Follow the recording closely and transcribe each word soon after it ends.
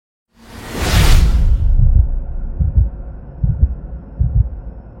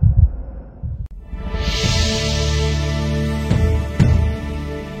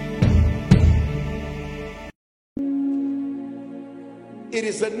It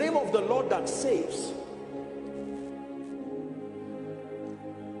is the name of the Lord that saves.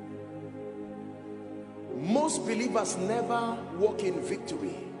 Most believers never walk in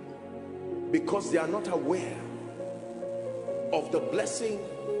victory because they are not aware of the blessing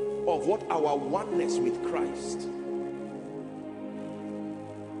of what our oneness with Christ.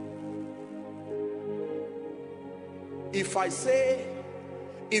 If I say,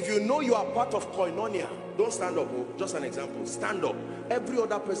 if you know you are part of koinonia, don't stand up. Just an example. Stand up. Every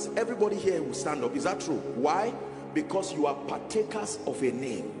other person, everybody here will stand up. Is that true? Why? Because you are partakers of a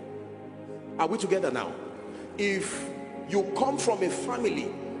name. Are we together now? If you come from a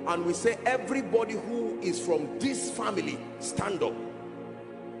family and we say everybody who is from this family, stand up.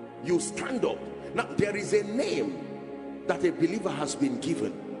 You stand up. Now there is a name that a believer has been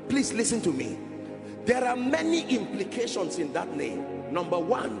given. Please listen to me. There are many implications in that name. Number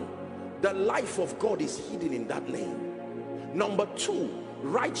one, the life of God is hidden in that name. Number two,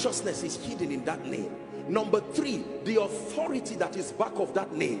 righteousness is hidden in that name. Number three, the authority that is back of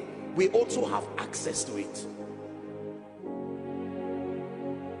that name, we also have access to it.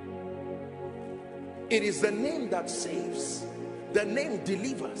 It is the name that saves. The name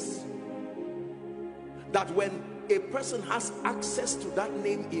delivers. That when a person has access to that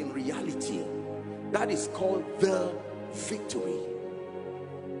name in reality, that is called the victory.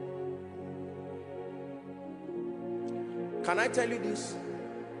 Can I tell you this?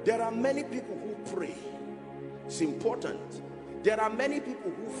 There are many people who pray. It's important. There are many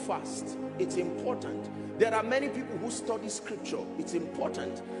people who fast. It's important. There are many people who study scripture. It's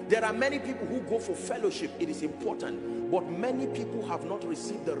important. There are many people who go for fellowship. It is important. But many people have not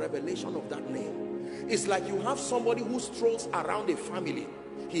received the revelation of that name. It's like you have somebody who strolls around a family.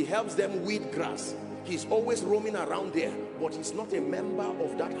 He helps them weed grass. He's always roaming around there, but he's not a member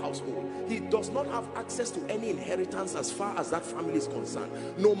of that household. He does not have access to any inheritance as far as that family is concerned,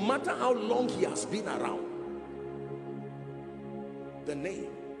 no matter how long he has been around. The name,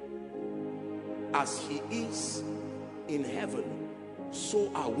 as he is in heaven,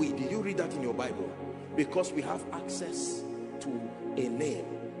 so are we. Did you read that in your Bible? Because we have access to a name.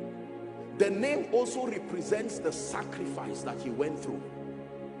 The name also represents the sacrifice that he went through,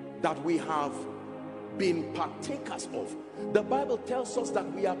 that we have been partakers of. The Bible tells us that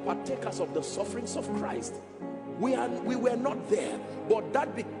we are partakers of the sufferings of Christ. We were not there, but that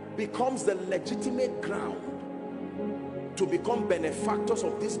becomes the legitimate ground to become benefactors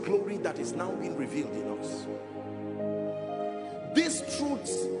of this glory that is now being revealed in us. These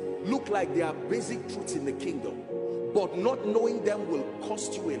truths look like they are basic truths in the kingdom, but not knowing them will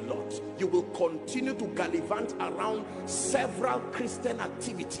cost you a lot. You will continue to gallivant around several Christian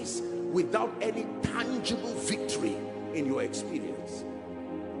activities without any tangible victory in your experience.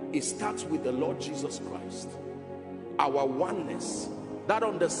 It starts with the Lord Jesus Christ. Our oneness, that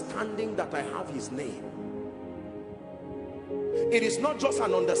understanding that I have his name. It is not just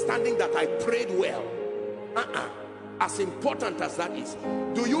an understanding that I prayed well. As important as that is,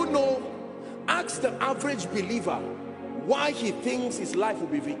 do you know, ask the average believer why he thinks his life will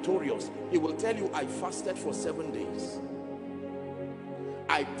be victorious. He will tell you, I fasted for 7 days.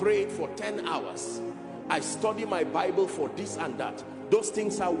 I prayed for 10 hours. I study my Bible for this and that. Those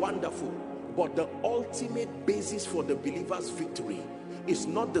things are wonderful. But the ultimate basis for the believer's victory is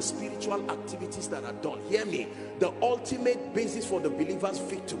not the spiritual activities that are done. Hear me. The ultimate basis for the believer's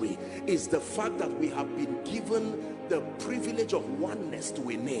victory is the fact that we have been given the privilege of oneness to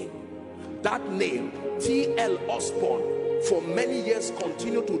a name. That name, T.L. Osborne, for many years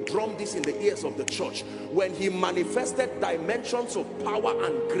continued to drum this in the ears of the church. When he manifested dimensions of power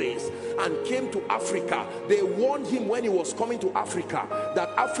and grace and came to Africa, they warned him when he was coming to Africa that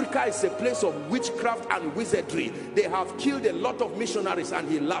Africa is a place of witchcraft and wizardry. They have killed a lot of missionaries, and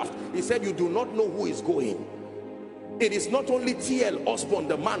he laughed. He said, you do not know who is going. It is not only T.L. Osborne,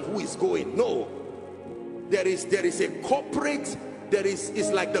 the man, who is going. No, there is a corporate,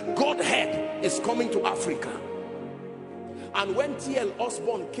 it's like the Godhead is coming to Africa. And when T.L.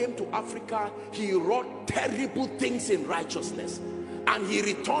 Osborne came to Africa, he wrought terrible things in righteousness, and he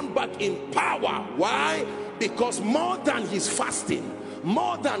returned back in power. Why? Because more than his fasting,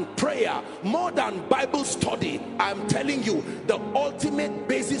 more than prayer, more than Bible study, I'm telling you, the ultimate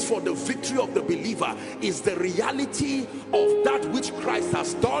basis for the victory of the believer is the reality of that which Christ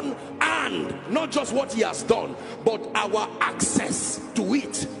has done, and not just what he has done, but our access to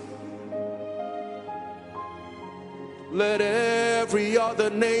it. Let every other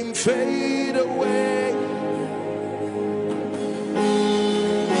name fade away.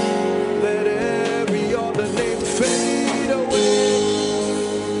 Let every other name fade away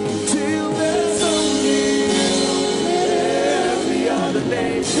till there's only you. Every other at the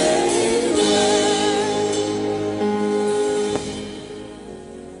name.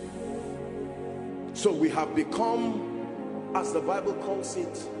 So we have become, as the Bible calls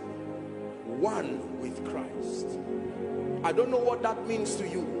it, one with Christ. I don't know what that means to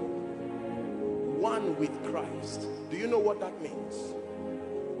you. One with Christ. Do you know what that means?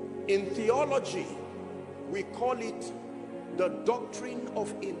 In theology, we call it the doctrine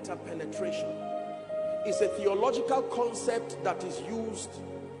of interpenetration. It's a theological concept that is used.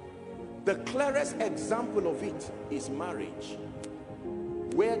 The clearest example of it is marriage,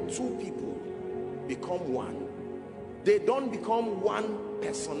 where two people become one. They don't become one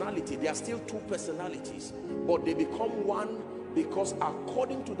personality. They are still two personalities, but they become one because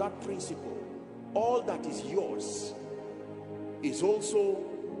according to that principle, all that is yours is also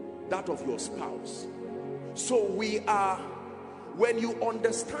that of your spouse. So we are, when you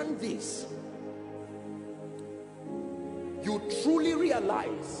understand this, you truly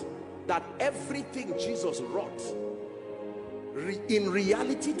realize that everything Jesus wrought in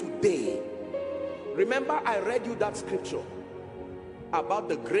reality today. Remember, I read you that scripture about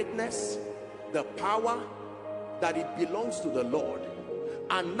the greatness, the power, that it belongs to the Lord.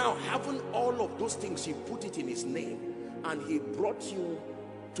 And now, having all of those things, he put it in his name, and he brought you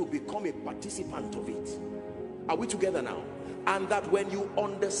to become a participant of it. Are we together now? And that when you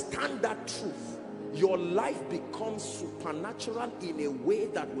understand that truth, your life becomes supernatural in a way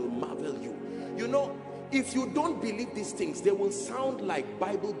that will marvel you. You know, if you don't believe these things, they will sound like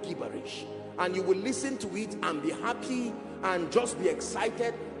Bible gibberish, and you will listen to it and be happy and just be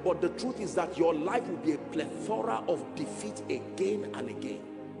excited. But the truth is that your life will be a plethora of defeat again and again.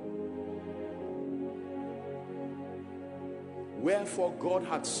 Wherefore God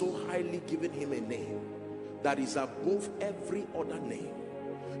had so highly given him a name that is above every other name.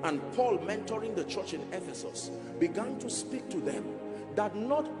 And Paul, mentoring the church in Ephesus, began to speak to them that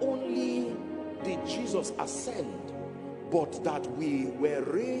not only did Jesus ascend, but that we were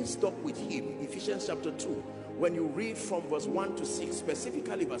raised up with him. Ephesians chapter 2, when you read from verse 1 to 6,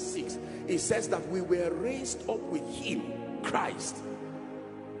 specifically verse 6, it says that we were raised up with him, Christ.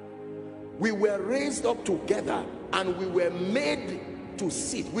 We were raised up together, and we were made to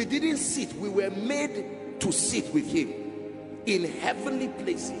sit. We didn't sit, we were made to sit with him in heavenly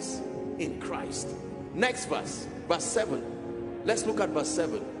places in Christ. Next verse, verse 7. Let's look at verse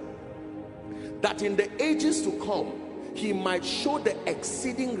 7. That in the ages to come, he might show the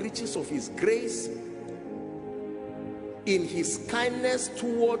exceeding riches of his grace in his kindness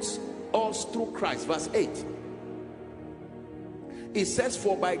towards us through Christ. Verse 8. It says,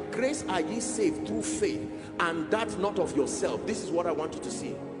 for by grace are ye saved through faith, and that not of yourself. This is what I want you to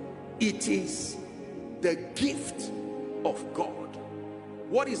see. It is the gift of God.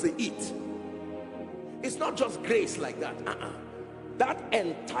 What is the it? It's not just grace like that. That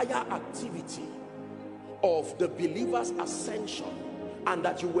entire activity of the believer's ascension, and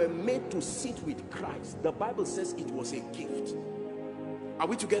that you were made to sit with Christ, the Bible says it was a gift. Are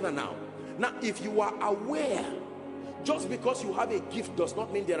we together now? Now, if you are aware, just because you have a gift does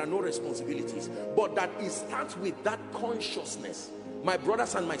not mean there are no responsibilities, but that it starts with that consciousness, my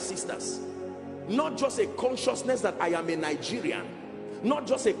brothers and my sisters. Not just a consciousness that I am a Nigerian, not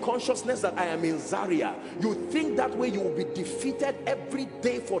just a consciousness that I am in Zaria. You think that way, you will be defeated every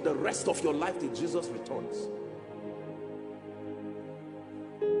day for the rest of your life till Jesus returns.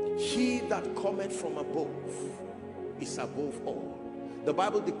 He that cometh from above is above all. The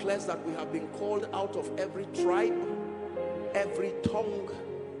Bible declares that we have been called out of every tribe, every tongue,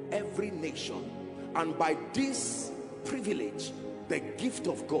 every nation, and by this privilege, the gift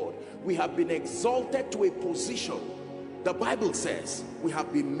of God, we have been exalted to a position. The Bible says we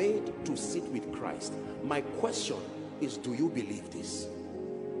have been made to sit with Christ. My question is, do you believe this?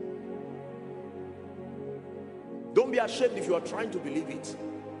 Don't be ashamed if you are trying to believe it.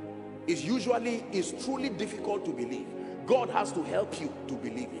 It's truly difficult to believe. God has to help you to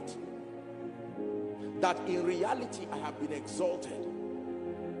believe it. That in reality I have been exalted.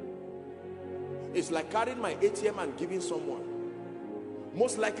 It's like carrying my ATM and giving someone.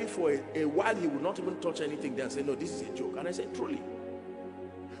 Most likely for a while he will not even touch anything there and say, no, this is a joke. And I say, truly.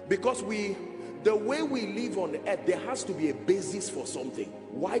 Because the way we live on the earth, there has to be a basis for something.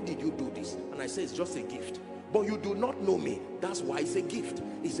 Why did you do this? And I say, it's just a gift. But you do not know me. That's why it's a gift.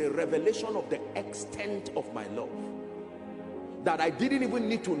 It's a revelation of the extent of my love. That I didn't even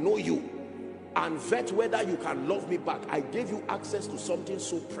need to know you and vet whether you can love me back. I gave you access to something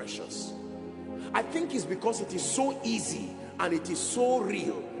so precious. I think it's because it is so easy and it is so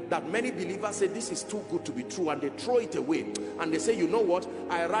real that many believers say this is too good to be true, and they throw it away and they say, you know what,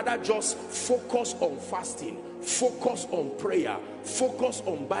 I rather just focus on fasting, focus on prayer, focus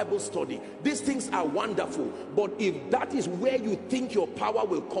on Bible study. These things are wonderful, but if that is where you think your power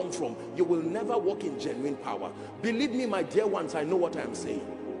will come from, you will never walk in genuine power. Believe me, my dear ones, I know what I am saying.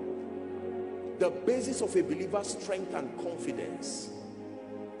 The basis of a believer's strength and confidence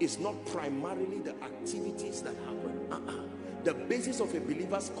is not primarily the activities that happen. The basis of a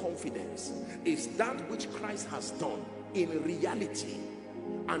believer's confidence is that which Christ has done in reality,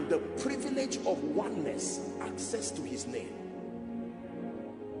 and the privilege of oneness, access to his name.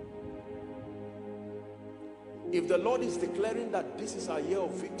 If the Lord is declaring that this is our year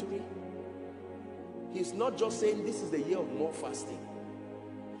of victory, he's not just saying this is the year of more fasting.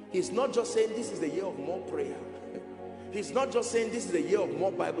 He's not just saying this is the year of more prayer. He's not just saying this is the year of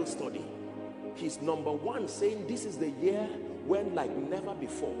more Bible study. He's number one saying this is the year when, like never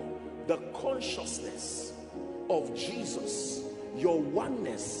before, the consciousness of Jesus, your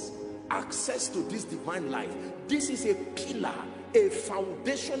oneness, access to this divine life, this is a pillar, a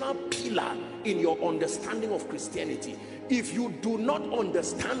foundational pillar in your understanding of Christianity. If you do not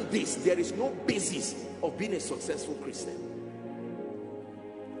understand this, there is no basis of being a successful Christian.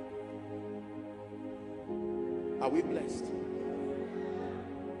 Are we blessed?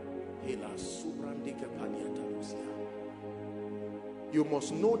 You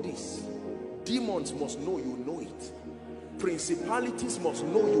must know this. Demons must know you know it. Principalities must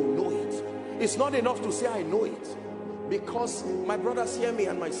know you know it. It's not enough to say I know it. Because my brothers, hear me,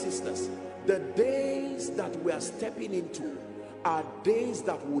 and my sisters, the days that we are stepping into are days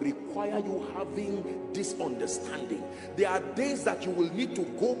that will require you having this understanding. There are days that you will need to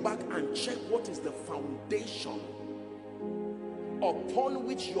go back and check what is the foundation upon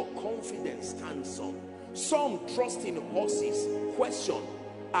which your confidence stands on. Some trust in horses. Question: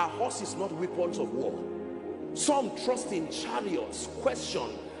 are horses not weapons of war? Some trust in chariots. Question: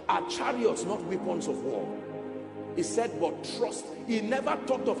 are chariots not weapons of war? He said, but trust. He never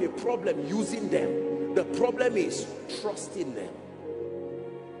talked of a problem using them. The problem is trusting them.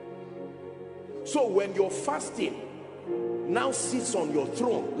 So when your fasting now sits on your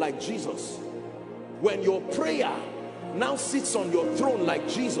throne like Jesus, when your prayer now sits on your throne like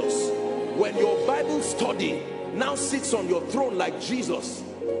Jesus, when your Bible study now sits on your throne like Jesus,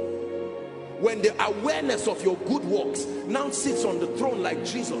 when the awareness of your good works now sits on the throne like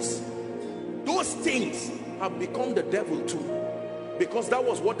Jesus, those things have become the devil too, because that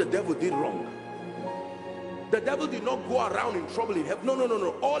was what the devil did wrong. The devil did not go around in trouble in heaven.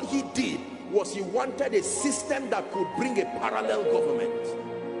 No. All he did was he wanted a system that could bring a parallel government.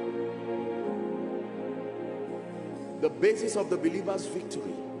 The basis of the believer's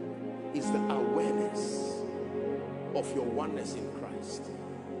victory is the awareness of your oneness in Christ,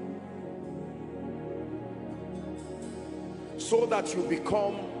 so that you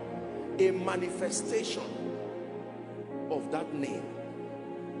become a manifestation of that name,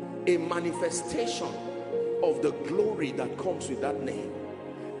 a manifestation of the glory that comes with that name,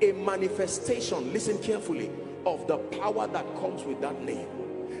 a manifestation, listen carefully, of the power that comes with that name,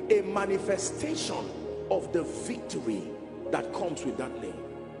 a manifestation of the victory that comes with that name.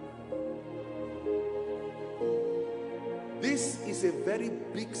 This is a very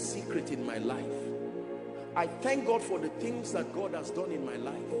big secret in my life. I thank God for the things that God has done in my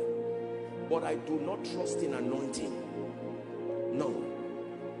life, but I do not trust in anointing. No.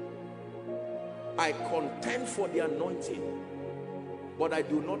 I contend for the anointing, but I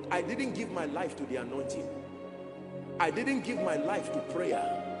didn't give my life to the anointing. I didn't give my life to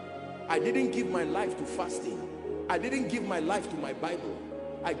prayer. I didn't give my life to fasting. I didn't give my life to my Bible.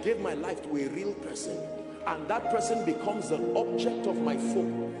 I gave my life to a real person, and that person becomes the object of my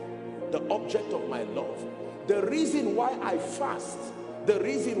focus, the object of my love. The reason why I fast, the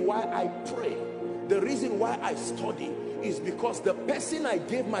reason why I pray, the reason why I study is because the person I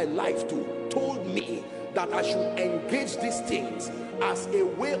gave my life to told me that I should engage these things as a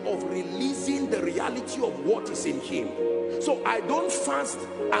way of releasing the reality of what is in him. So I don't fast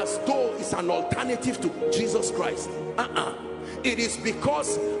as though it's an alternative to Jesus Christ. It is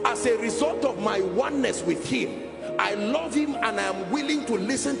because as a result of my oneness with him, I love him and I am willing to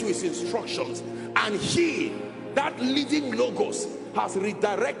listen to his instructions. And he, that living logos, has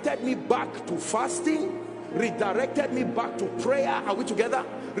redirected me back to fasting, redirected me back to prayer. Are we together?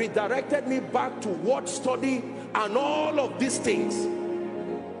 Redirected me back to word study and all of these things.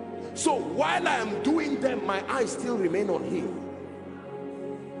 So while I am doing them, my eyes still remain on him.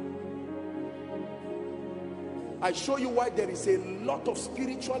 I show you why there is a lot of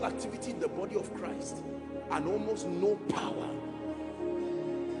spiritual activity in the body of Christ and almost no power.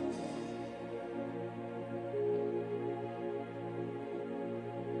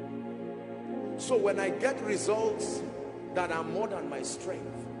 So when I get results that are more than my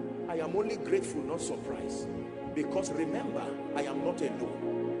strength, I am only grateful, not surprised. Because remember, I am not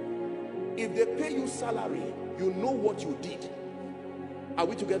alone. If they pay you salary, you know what you did. Are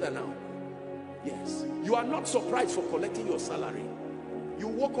we together now? Yes. You are not surprised for collecting your salary. You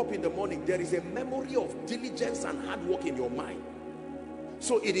woke up in the morning, there is a memory of diligence and hard work in your mind.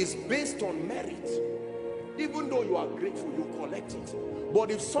 So it is based on merit. Even though you are grateful, you collect it. But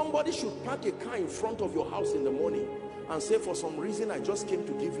if somebody should park a car in front of your house in the morning and say, for some reason I just came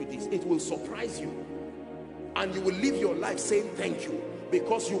to give you this, it will surprise you. And you will live your life saying thank you,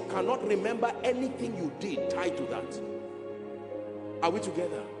 because you cannot remember anything you did tied to that. Are we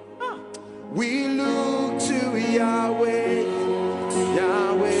together? We look to Yahweh,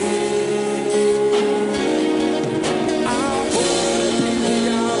 Yahweh. Our hope is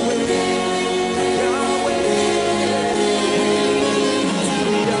Yahweh, Yahweh.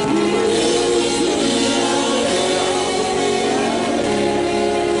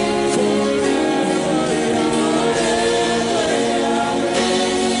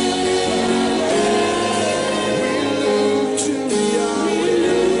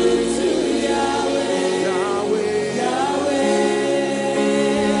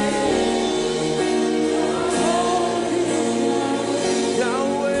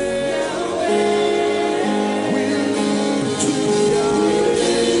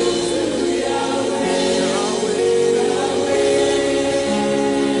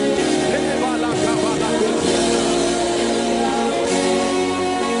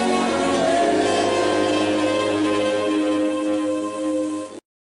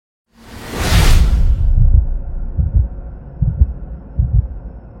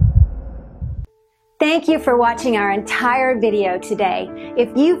 Thank you for watching our entire video today.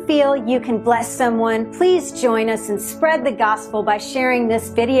 If you feel you can bless someone, please join us and spread the gospel by sharing this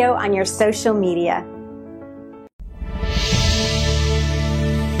video on your social media.